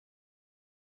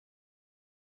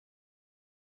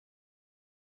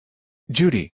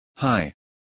Judy, hi.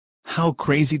 How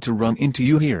crazy to run into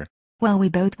you here. Well, we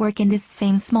both work in this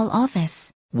same small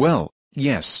office. Well,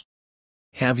 yes.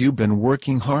 Have you been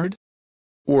working hard?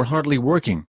 Or hardly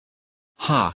working?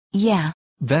 Ha. Yeah.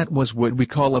 That was what we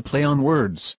call a play on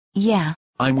words. Yeah.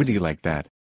 I'm witty like that.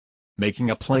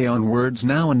 Making a play on words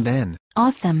now and then.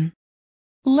 Awesome.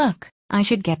 Look, I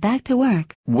should get back to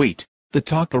work. Wait, the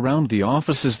talk around the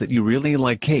office is that you really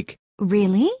like cake.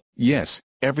 Really? Yes,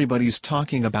 everybody's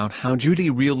talking about how Judy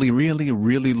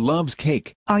really loves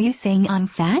cake. Are you saying I'm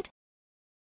fat?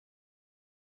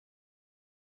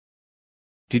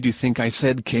 Did you think I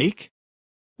said cake?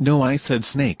 No, I said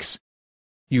snakes.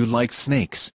 You like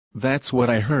snakes, that's what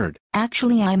I heard.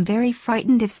 Actually, I'm very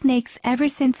frightened of snakes ever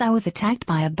since I was attacked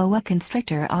by a boa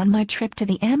constrictor on my trip to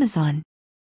the Amazon.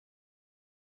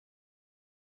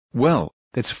 Well,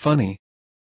 that's funny.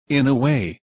 In a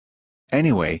way.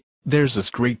 Anyway, there's this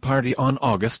great party on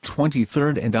August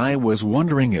 23rd and I was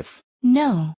wondering if...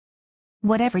 No.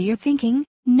 Whatever you're thinking,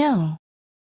 no.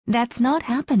 That's not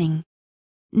happening.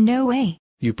 No way.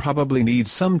 You probably need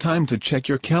some time to check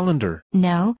your calendar.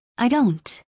 No, I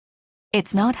don't.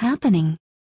 It's not happening.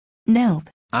 Nope.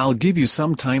 I'll give you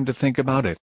some time to think about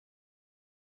it.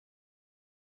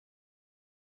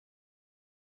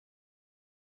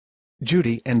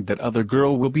 Judy and that other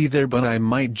girl will be there, but I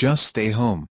might just stay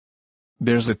home.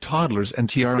 There's a toddlers and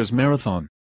tiaras marathon.